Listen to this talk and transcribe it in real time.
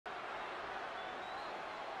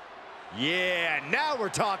Yeah, now we're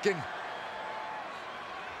talking.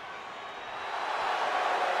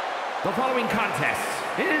 The following contest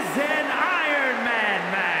is an Iron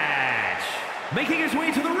Man match. Making his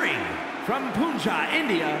way to the ring from Punjab,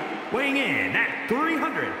 India, weighing in at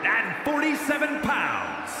 347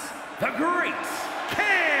 pounds, the Great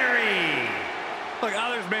Khali. Look,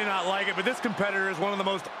 others may not like it, but this competitor is one of the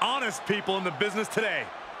most honest people in the business today.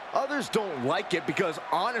 Others don't like it because,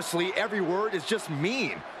 honestly, every word is just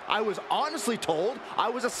mean. I was honestly told I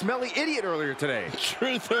was a smelly idiot earlier today.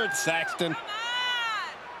 Truth hurts, Saxton.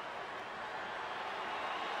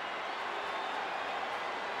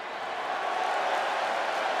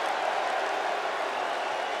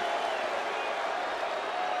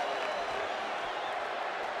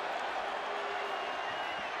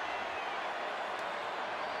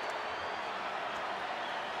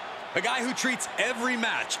 A guy who treats every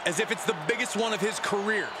match as if it's the biggest one of his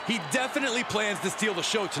career. He definitely plans to steal the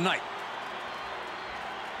show tonight.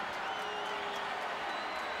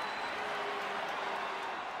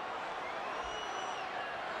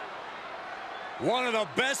 One of the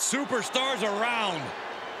best superstars around.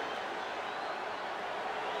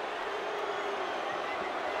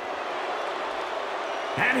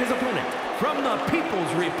 And his opponent from the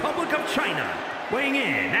People's Republic of China, weighing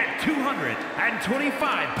in at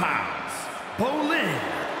 225 pounds, Bolo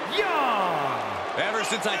Yeung. Ever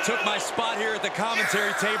since I took my spot here at the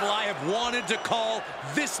commentary table, I have wanted to call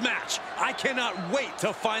this match. I cannot wait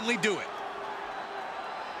to finally do it.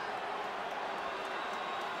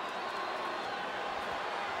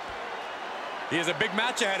 He has a big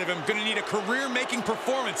match ahead of him. Going to need a career-making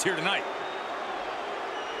performance here tonight.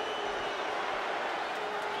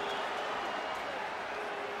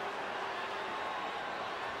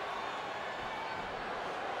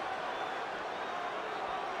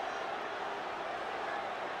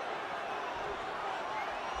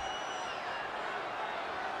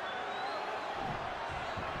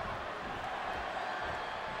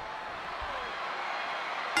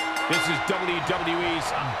 This is WWE's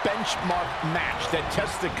benchmark match that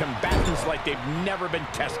tests the combatants like they've never been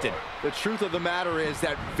tested. The truth of the matter is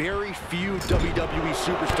that very few WWE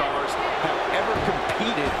superstars have ever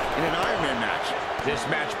competed in an Iron Man match. This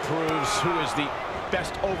match proves who is the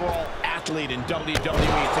best overall athlete in WWE.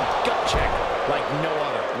 It's a gut check like no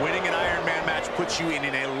other. Winning an Iron Man match puts you in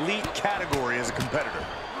an elite category as a competitor.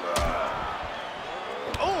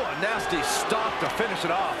 Oh, a nasty stop to finish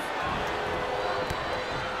it off.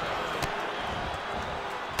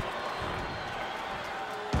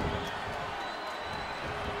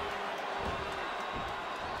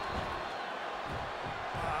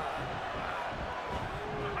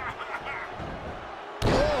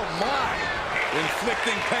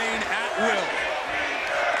 Inflicting pain at will.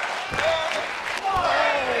 Oh,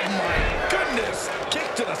 my goodness.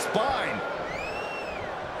 Kick to the spine.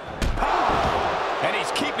 And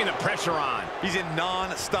he's keeping the pressure on. He's in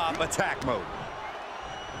non-stop attack mode.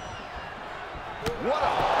 What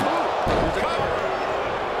a boot.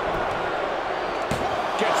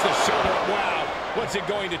 Gets the shoulder up. Wow. What's it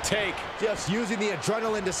going to take? Just using the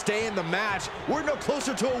adrenaline to stay in the match. We're no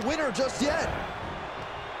closer to a winner just yet.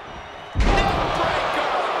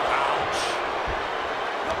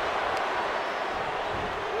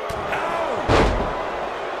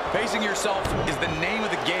 Facing yourself is the name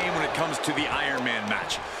of the game when it comes to the Iron Man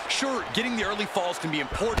match. Sure, getting the early falls can be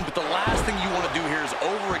important, but the last thing you want to do here is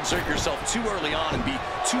overexert yourself too early on and be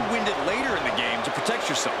too winded later in the game to protect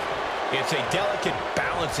yourself. It's a delicate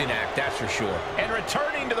balancing act, that's for sure. And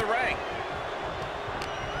returning to the ring.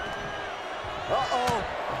 Uh-oh.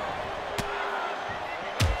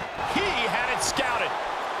 He had it scouted.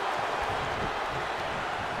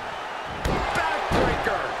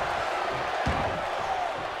 Backbreaker.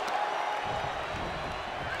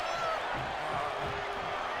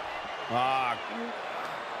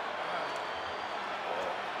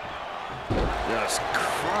 Just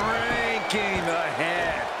cranking the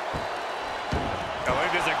head. Oh, look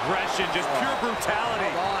at this aggression, just pure brutality.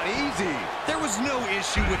 Come on, easy. There was no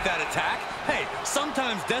issue with that attack. Hey,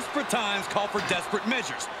 sometimes desperate times call for desperate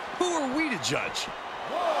measures. Who are we to judge?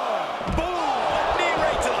 Boom! Knee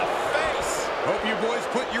right to the face. Hope you boys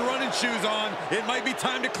put your running shoes on. It might be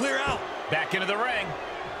time to clear out. Back into the ring.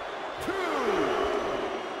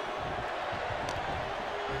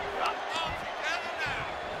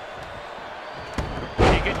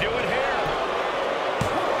 He can do it here.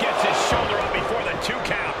 Gets his shoulder up before the 2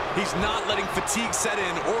 count. He's not letting fatigue set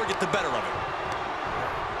in or get the better of him.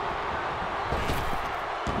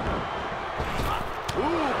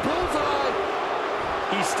 Ooh, bullseye.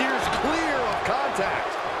 He steers clear of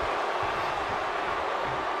contact.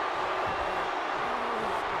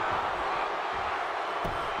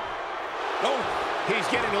 He's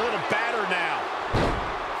getting a little battered now.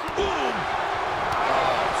 Boom!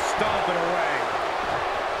 Oh, stomp it away.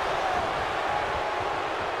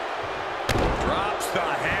 Drops the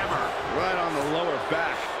hammer. Right on the lower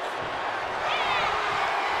back.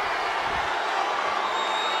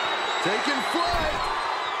 Taking flight.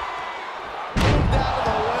 Moved out of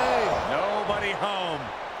the way. Nobody home.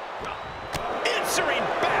 Answering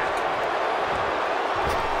back.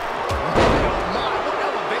 Oh my, what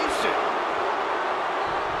elevation.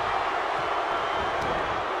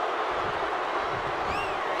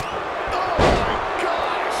 Oh my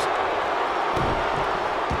gosh.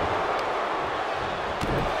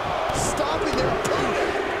 Stopping their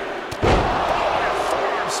opponent. Oh, a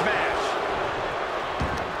forearm smash.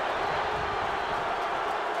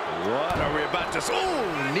 What are we about to see?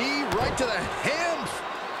 Oh, knee right to the hams.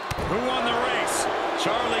 Who won the race?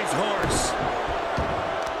 Charlie's horse.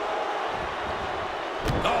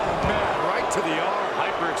 Oh, man, right to the arm.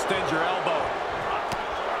 Hyperextend your elbow.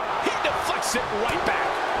 He deflects it right back.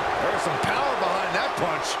 There's some power behind that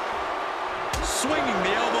punch. Swinging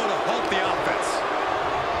the elbow to halt the offense.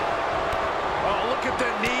 Oh, look at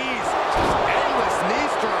the knees. Just endless knee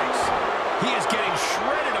strikes. He is getting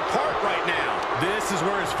shredded apart right now. This is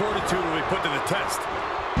where his fortitude will be put to the test.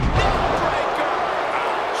 Breaker!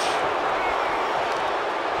 Ouch!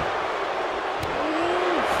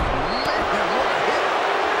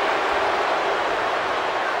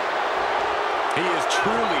 He is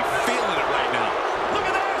truly feeling it right now. Look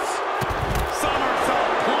at this! Somersault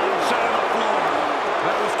plunge out of the floor.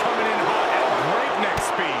 That was coming in hot at breakneck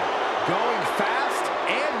speed. Going fast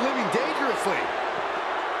and living dangerously.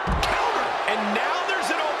 Counter! And now there's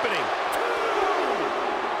an opening.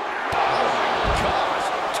 Oh my gosh.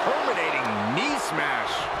 Terminating knee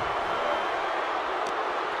smash.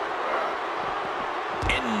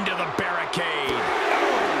 Into the barricade.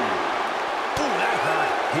 Ooh, that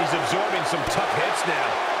hurt. He's absorbing some tough hits now.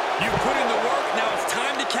 You put in the work, now it's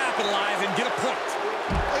time to capitalize and get a point.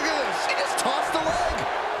 Look at this. He just tossed the leg.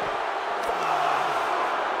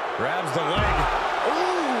 Grabs the leg.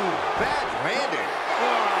 Ooh, bad landing.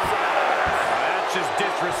 That's just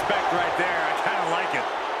disrespect right there. I kind of like it.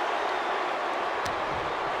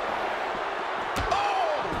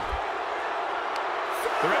 Oh!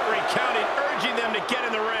 The referee counting, urging them to get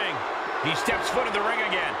in the ring. He steps foot in the ring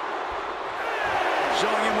again.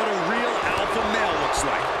 Showing him what a real alpha male looks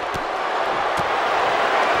like.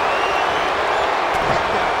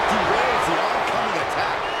 That derails the oncoming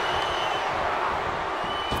attack.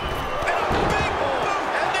 And a big boot,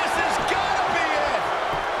 and this has got to be it.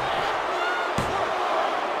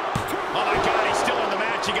 Oh my God, he's still in the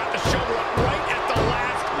match. He got the shoulder up right at the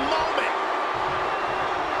last moment.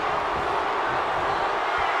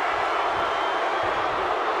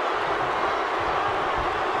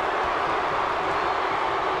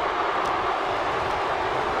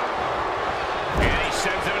 And he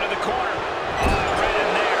sends him into the corner. Oh, right in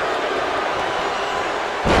there.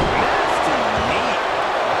 Nasty knee.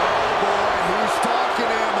 Oh boy, who's stalking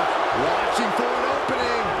him? Watching for an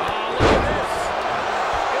opening. Oh, look at this.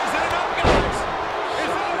 Is it enough, guys? Is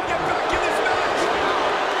it enough to get back in this match?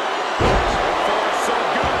 So far, so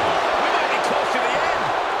good. We might be close to the end.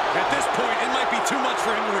 At this point, it might be too much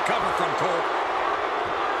for him to recover from, Cole.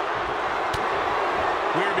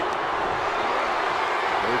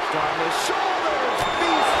 Perched on the shoulders.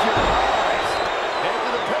 Feast your eyes. Into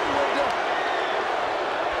the pin window.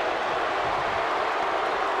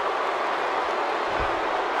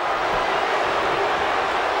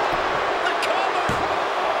 The cover.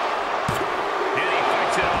 And he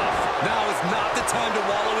fights it off. Now is not the time to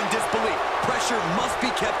wallow in disbelief. Pressure must be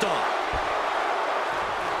kept on.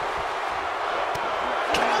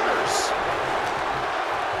 Counters.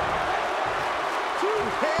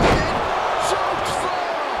 Two-handed choke slam.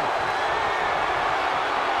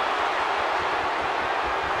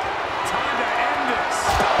 Time to end this.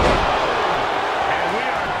 And we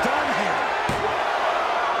are done here.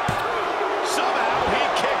 Somehow he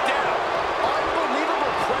kicked out.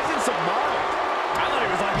 Unbelievable presence of mind. I thought he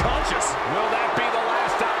was unconscious. Will that be the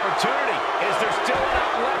last opportunity? Is there still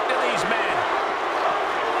enough left in these men?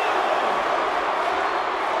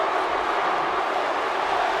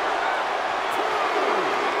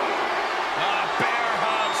 Bear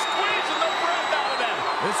hug, squeezing the breath out of them.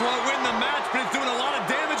 This won't win the match, but it's doing a lot of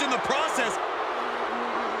damage in the process.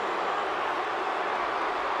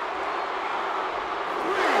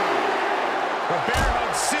 The bear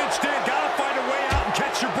hug cinched in. Gotta find a way out and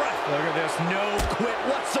catch your breath. Look at this, no quit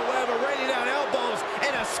whatsoever, raining down elbows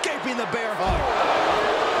and escaping the bear hug.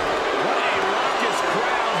 What a raucous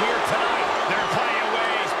crowd here tonight. There are plenty of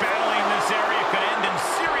ways battling in this area could end in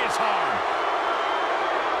serious harm.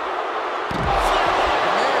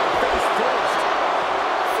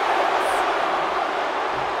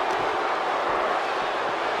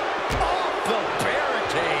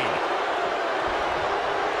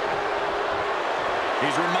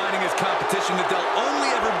 He's reminding his competition that they'll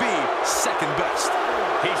only ever be second best.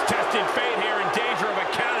 He's testing fate here, in danger of a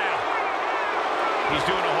countout. He's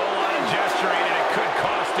doing a whole lot of gesturing, and it could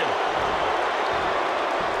cost him.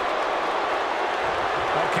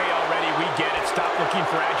 Okay, already, we get it. Stop looking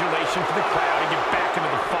for adulation for the crowd and get back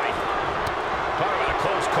into the fight. Talk about a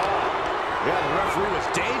close call. Yeah, the referee was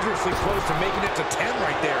dangerously close to making it to 10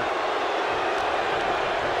 right there.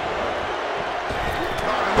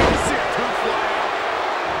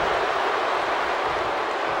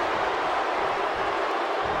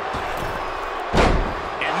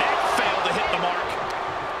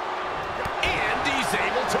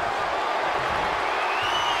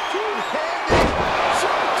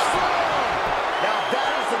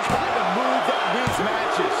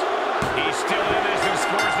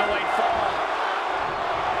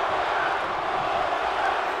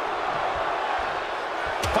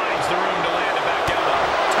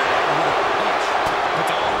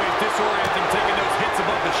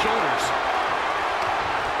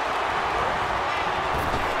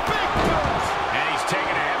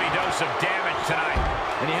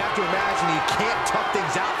 And you have to imagine he can't tough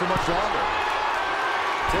things out for much longer.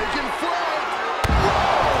 Taking flight.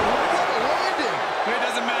 Whoa, what a landing. It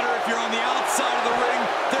doesn't matter if you're on the outside of the ring.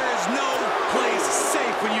 There is no place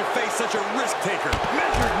safe when you face such a risk taker.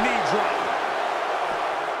 Measured knee drop.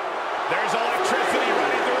 There's electricity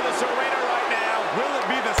running through this arena right now. Will it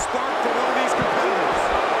be the spark for one of these competitors?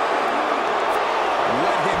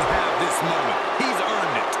 Let him have this moment. He's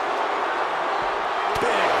earned it.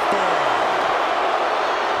 Big boy.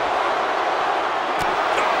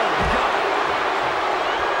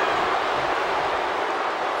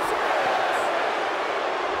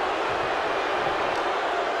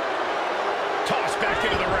 Back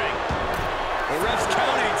into the ring. The ref's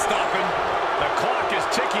count ain't stopping. The clock is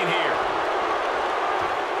ticking here.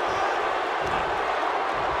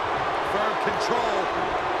 Firm control.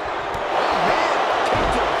 Oh, man, kick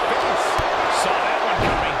to the face. Saw that one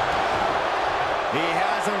coming. He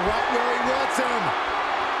has him right where he wants him.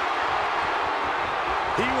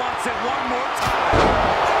 He wants it one more time.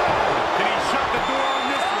 Can he shut the door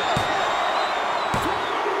on this one?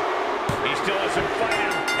 He still hasn't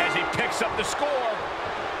fighting as he picks up the score.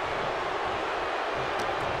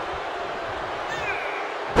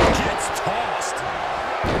 Tossed.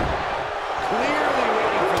 Clearly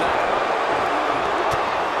waiting for that.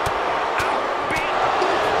 Outbeat.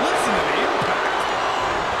 Listen to the impact.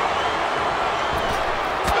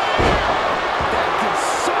 That could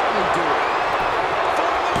certainly do it. For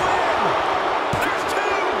the win. There's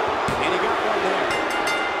two. And he got one there.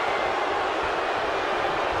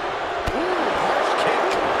 Ooh, harsh kick.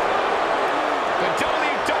 The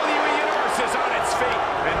WWE Universe is on its feet.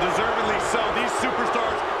 And deservedly so. These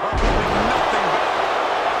superstars are holding nothing back.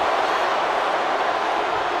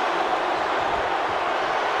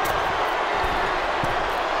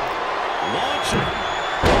 Launching.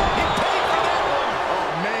 He paid for that one. Oh,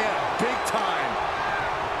 man, big time.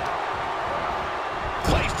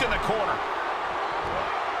 Placed in the corner.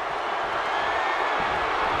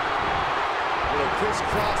 Little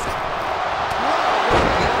crisscrossing.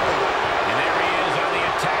 And there he is on the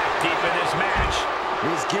attack deep in this match.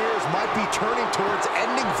 His gears might be turning towards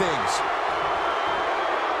ending things.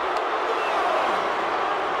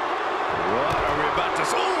 What are we about to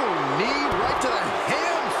see? Oh, knee right to the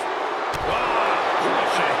hams. Wow,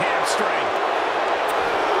 crush a hamstring.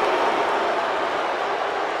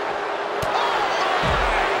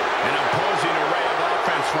 An imposing array of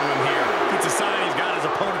offense from him here. It's a sign he's got his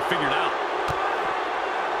opponent figured out.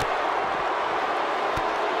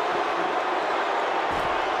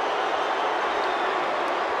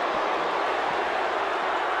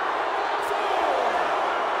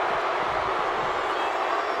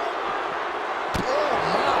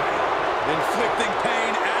 Inflicting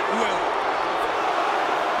pain at will.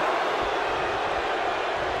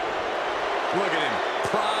 Look at him.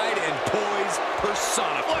 Pride and poise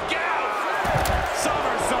personified. Look out!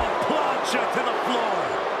 Somersault plancha to the floor.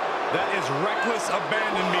 That is reckless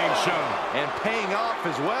abandon being shown. And paying off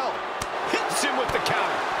as well. Hits him with the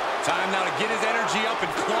counter. Time now to get his energy up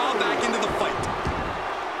and claw back into the fight.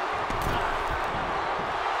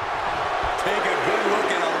 Take a good look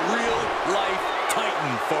at a real-life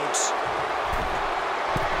Titan, folks.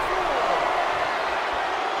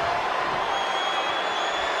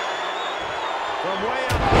 From way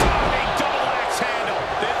up top, a double axe handle.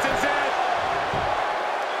 This is it.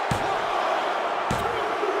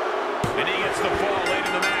 And he gets the fall late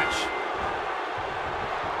in the match.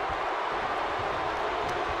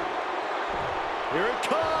 Here it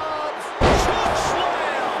comes. Choke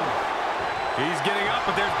slam. He's getting up,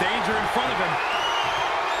 but there's danger in front of him.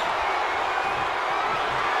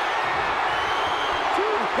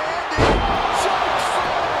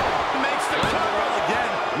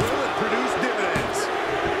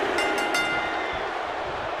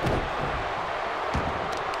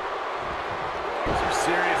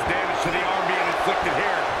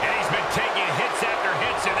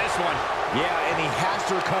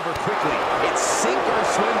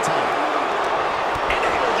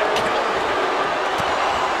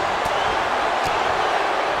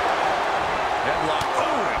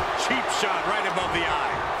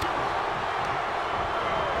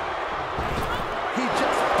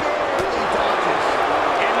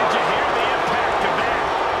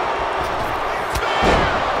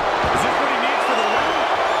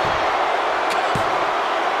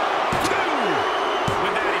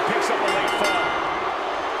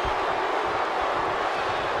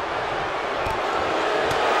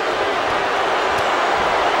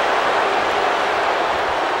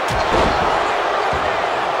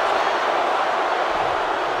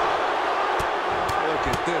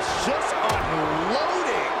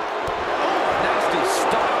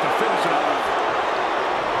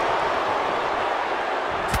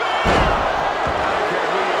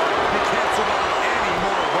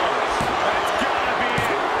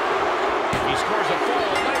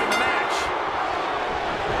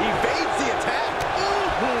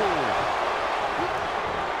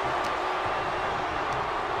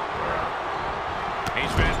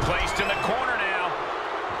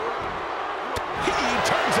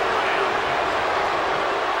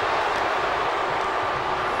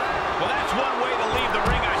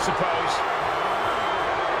 suppose.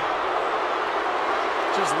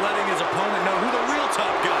 Just letting his opponent know who the real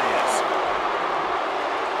top guy is.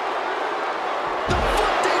 The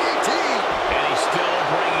foot DDT! And he's still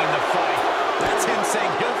bringing the fight. That's him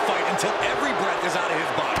saying he'll fight until every breath is out of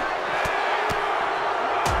his body.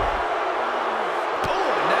 Oh,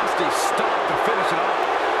 a nasty stop to finish it off.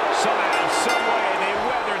 Somehow, some way, they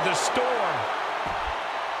weathered the storm.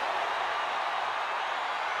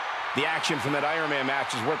 The action from that Iron Man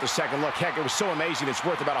match is worth a second look. Heck, it was so amazing, it's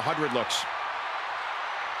worth about 100 looks.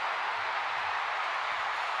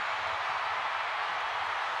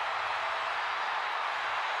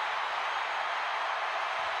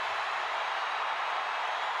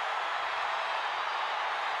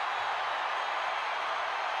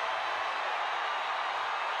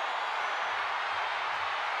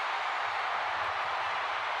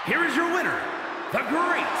 Here is your winner, the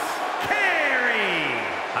Great Khali.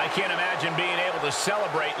 I can't imagine being able to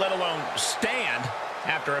celebrate, let alone stand,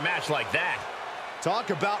 after a match like that. Talk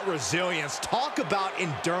about resilience. Talk about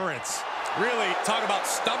endurance. Really, talk about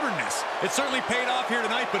stubbornness. It certainly paid off here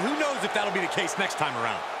tonight, but who knows if that'll be the case next time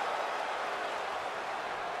around.